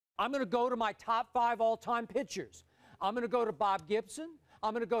I'm going to go to my top 5 all-time pitchers. I'm going to go to Bob Gibson.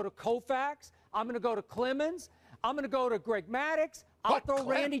 I'm going to go to Koufax. I'm going to go to Clemens. I'm going to go to Greg Maddux. I'll throw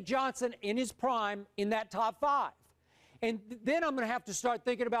Randy Johnson in his prime in that top 5. And then I'm going to have to start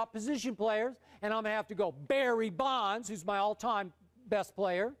thinking about position players, and I'm going to have to go Barry Bonds, who's my all-time best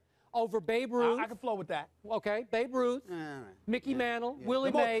player, over Babe Ruth. I can flow with that. Okay, Babe Ruth, Mickey Mantle,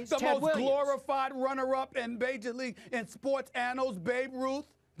 Willie Mays, the Ted most Williams. glorified runner-up in Major League in sports annals, Babe Ruth.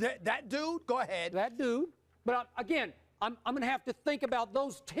 That dude. Go ahead. That dude. But again, I'm going to have to think about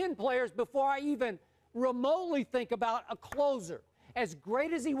those 10 players before I even remotely think about a closer. As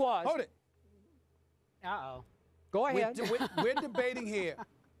great as he was. Hold it. Uh-oh. Go ahead. We're debating here.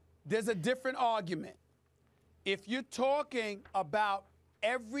 There's a different argument. If you're talking about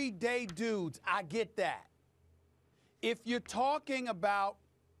everyday dudes, I get that. If you're talking about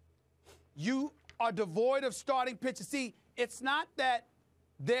you are devoid of starting pitchers, see, it's not that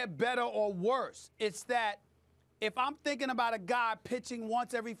they're better or worse. It's that if I'm thinking about a guy pitching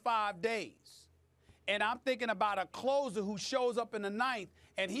once every 5 days, and I'm thinking about a closer who shows up in the 9th,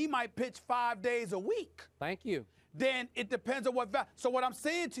 and he might pitch 5 days a week. Thank you. Then it depends on what value. So what I'm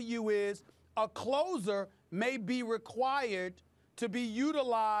saying to you is a closer may be required to be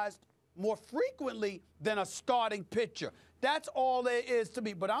utilized more frequently than a starting pitcher. That's all there is to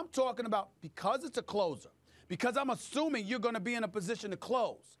me. But I'm talking about because it's a closer, because I'm assuming you're going to be in a position to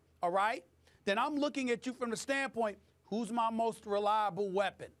close, all right? Then I'm looking at you from the standpoint, who's my most reliable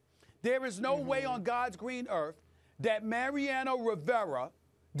weapon? There is no way on God's green earth that Mariano Rivera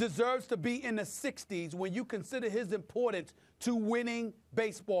deserves to be in the 60s when you consider his importance to winning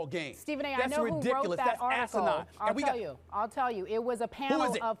baseball games. Stephen A., That's I know ridiculous. who wrote that That's article. asinine. I'll tell you. It was a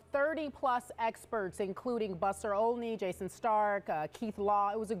panel of 30-plus experts, including Buster Olney, Jason Stark, Keith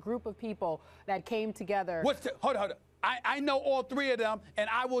Law. It was a group of people that came together. Hold on. I know all 3 of them, and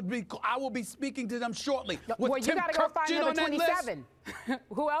I will be speaking to them shortly. Well, you got to go find another 27.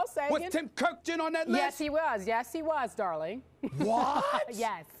 Who else, Sagan? Was Tim Kurkjian on that list? Yes, he was. Yes, he was, darling. What?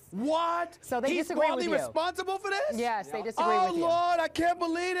 Yes. What? So they He's disagree with you. He's responsible for this? Yes, they disagree with you. Oh, Lord, I can't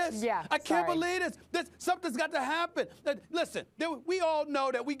believe this. Yeah, I can't believe this. Something's got to happen. Listen, we all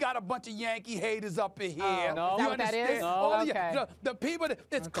know that we got a bunch of Yankee haters up in here. No. Is that what that is? No. Okay. The people,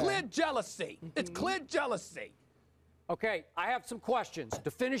 it's clear jealousy. It's clear jealousy. Okay, I have some questions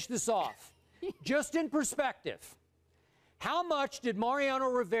to finish this off. Just in perspective, how much did Mariano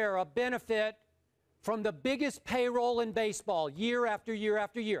Rivera benefit from the biggest payroll in baseball year after year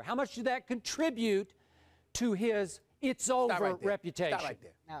after year? How much did that contribute to his "it's over" reputation? Stop right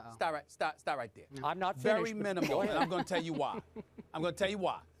there. Stop right there. I'm not finished. Very minimal, and I'm going to tell you why.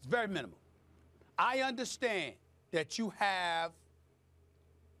 It's very minimal. I understand that you have,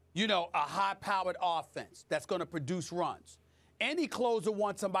 a high-powered offense that's going to produce runs. Any closer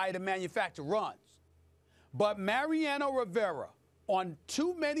wants somebody to manufacture runs. But Mariano Rivera, on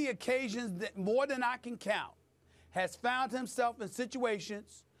too many occasions, that more than I can count, has found himself in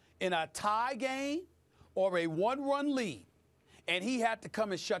situations in a tie game or a one-run lead, and he had to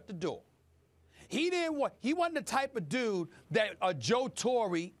come and shut the door. He wasn't the type of dude that a Joe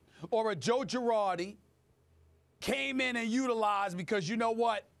Torre or a Joe Girardi came in and utilized because, you know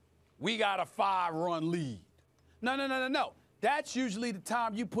what, we got a 5-run lead. No. That's usually the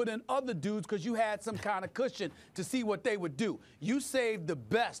time you put in other dudes because you had some kind of cushion to see what they would do. You saved the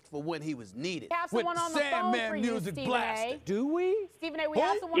best for when he was needed. We have someone on the phone for you, Stephen A. Do we? Stephen A., we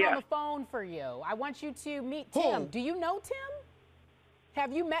have someone on the phone for you. I want you to meet Tim. Do you know Tim?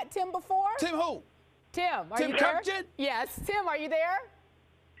 Have you met Tim before? Tim who? Tim, are Tim you there? Kurkjian? Yes. Tim, are you there?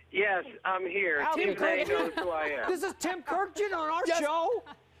 Yes, I'm here. Tim Tim knows who I am. This is Tim Kurkjian on our show.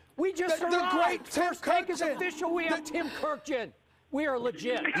 We just arrived. The great Tim First take is Kurkjian. official. We have Tim Kurkjian. We are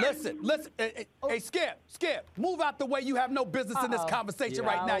legit. Listen. Hey, Skip, move out the way. You have no business in this conversation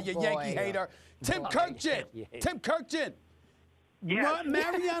right now, you Yankee hater. Tim Kurkjian. Tim Kurkjian. Yes.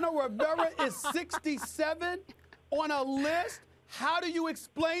 Mariano Rivera is 67 on a list. How do you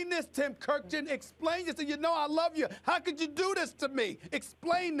explain this, Tim Kurkjian? Explain this. You know I love you. How could you do this to me?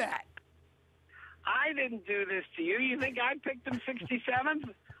 Explain that. I didn't do this to you. You think I picked him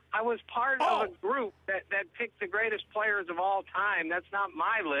 67th? I was part of a group that picked the greatest players of all time. That's not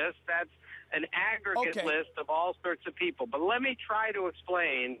my list. That's an aggregate list of all sorts of people. But let me try to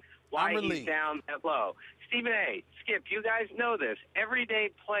explain why he's down that low. Stephen A., Skip, you guys know this.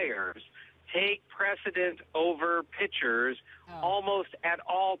 Everyday players take precedent over pitchers almost at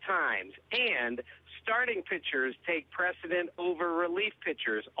all times. And starting pitchers take precedent over relief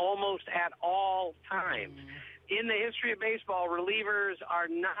pitchers almost at all times. In the history of baseball, relievers are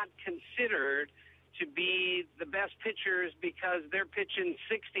not considered to be the best pitchers because they're pitching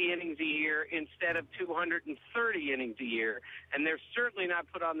 60 innings a year instead of 230 innings a year. And they're certainly not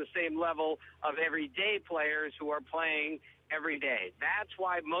put on the same level of everyday players who are playing every day. That's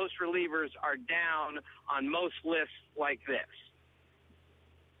why most relievers are down on most lists like this.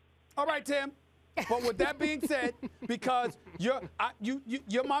 All right, Tim. But with that being said, because you're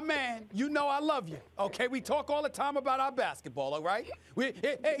my man, you know I love you. Okay, we talk all the time about our basketball. All right.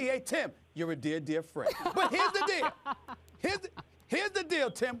 Hey, Tim, you're a dear friend. But here's the deal. Here's the deal,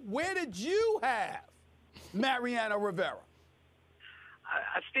 Tim. Where did you have Mariano Rivera?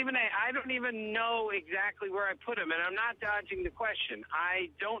 Stephen A., I don't even know exactly where I put him, and I'm not dodging the question. I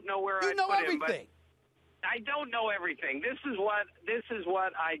don't know where I put him. You know everything. I don't know everything. This is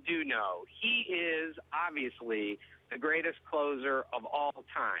what I do know. He is obviously the greatest closer of all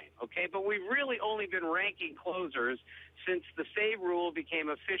time, okay? But we've really only been ranking closers since the save rule became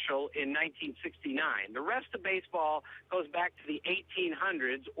official in 1969. The rest of baseball goes back to the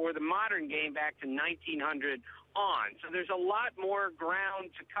 1800s or the modern game back to 1900 on. So there's a lot more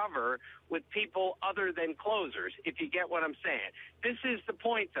ground to cover with people other than closers, if you get what I'm saying. This is the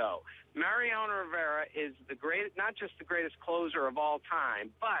point, though. Mariano Rivera is the greatest, not just the greatest closer of all time,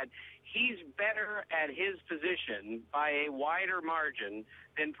 but he's better at his position by a wider margin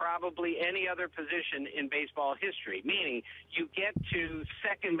than probably any other position in baseball history, meaning you get to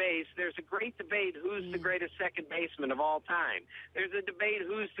second base. There's a great debate who's the greatest second baseman of all time. There's a debate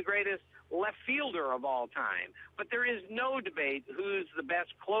who's the greatest left fielder of all time. But there is no debate who's the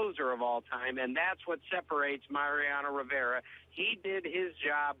best closer of all time, and that's what separates Mariano Rivera. He did his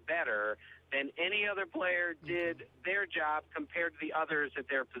job better than any other player did their job compared to the others at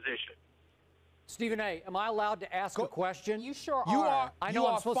their position. Stephen A., am I allowed to ask a question? You sure You are. are. I know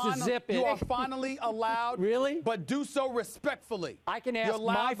I'm supposed to zip it. You are finally allowed. Really? But do so respectfully. I can ask You're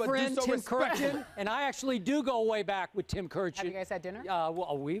allowed, my but friend do so Tim respectfully. Kurkjian, and I actually do go way back with Tim Kurkjian. Have you guys had dinner?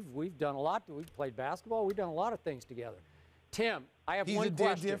 Well, we've done a lot. We've played basketball. We've done a lot of things together. Tim, I have He's one a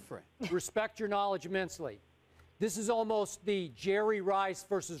question. dear friend. Respect your knowledge immensely. This is almost the Jerry Rice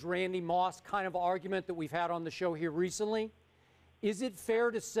versus Randy Moss kind of argument that we've had on the show here recently. Is it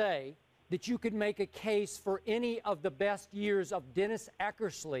fair to say that you could make a case for any of the best years of Dennis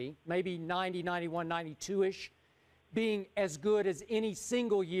Eckersley, maybe 90, 91, 92-ish, being as good as any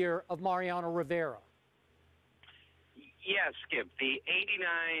single year of Mariano Rivera? Yes, Skip. The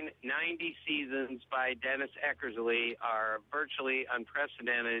 89-90 seasons by Dennis Eckersley are virtually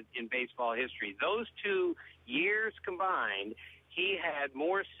unprecedented in baseball history. Those 2 years combined, he had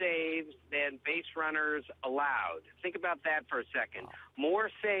more saves than base runners allowed. Think about that for a second. More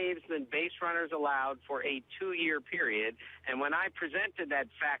saves than base runners allowed for a 2-year period. And when I presented that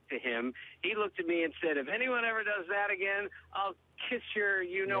fact to him, he looked at me and said, if anyone ever does that again, I'll kiss your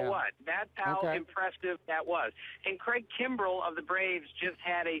you-know-what. That's how impressive that was. And Craig Kimbrell of the Braves just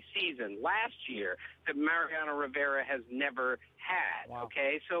had a season last year that Mariano Rivera has never had,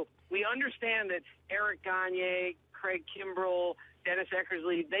 okay? So we understand that Eric Gagne, Craig Kimbrell, Dennis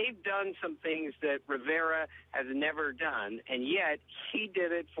Eckersley, they've done some things that Rivera has never done, and yet he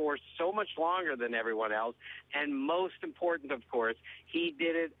did it for so much longer than everyone else. And most important, of course, he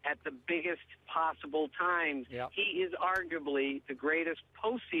did it at the biggest possible times. Yep. He is arguably the greatest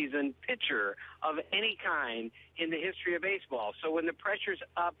postseason pitcher of any kind in the history of baseball. So when the pressure's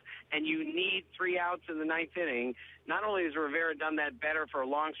up and you need 3 outs in the 9th inning, not only has Rivera done that better for a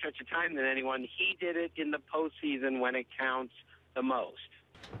long stretch of time than anyone, he did it in the postseason when it counts the most.